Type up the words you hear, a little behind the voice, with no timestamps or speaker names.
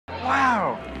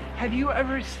Have you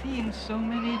ever seen so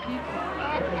many people?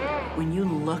 When you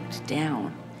looked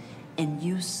down and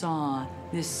you saw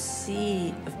this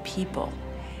sea of people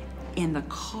in the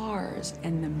cars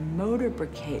and the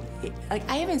motorcade, like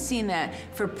I haven't seen that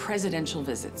for presidential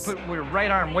visits. Put your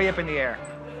right arm way up in the air.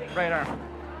 Right arm.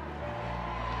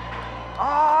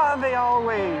 Ah, they all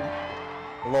wave.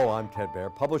 Hello, I'm Ted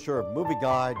Baehr, publisher of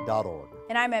Movieguide.org.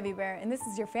 And I'm Abby Baehr, and this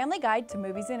is your family guide to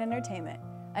movies and entertainment.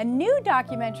 A new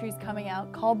documentary is coming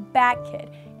out called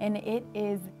Batkid, and it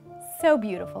is so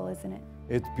beautiful, isn't it?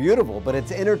 It's beautiful, but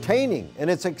it's entertaining, and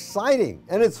it's exciting,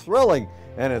 and it's thrilling,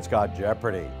 and it's got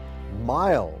jeopardy.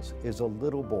 Miles is a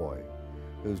little boy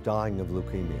who's dying of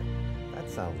leukemia. That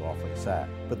sounds awfully sad,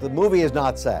 but the movie is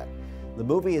not sad. The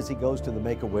movie is he goes to the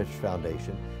Make-A-Wish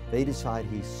Foundation. They decide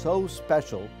he's so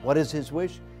special. What is his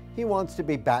wish? He wants to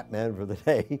be Batman for the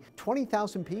day.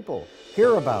 20,000 people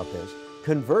hear about this,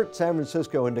 convert San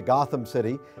Francisco into Gotham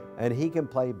City, and he can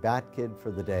play Batkid for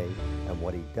the day. And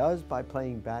what he does by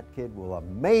playing Batkid will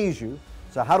amaze you.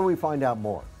 So how do we find out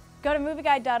more? Go to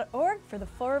Movieguide.org for the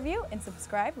full review and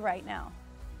subscribe right now.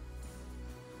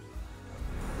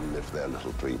 Live their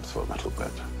little dreams for a little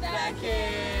bit.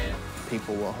 Batkid!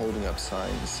 People were holding up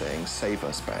signs saying, "Save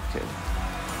us, Batkid."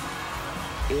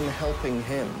 In helping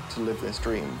him to live this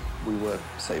dream, we were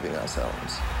saving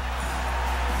ourselves.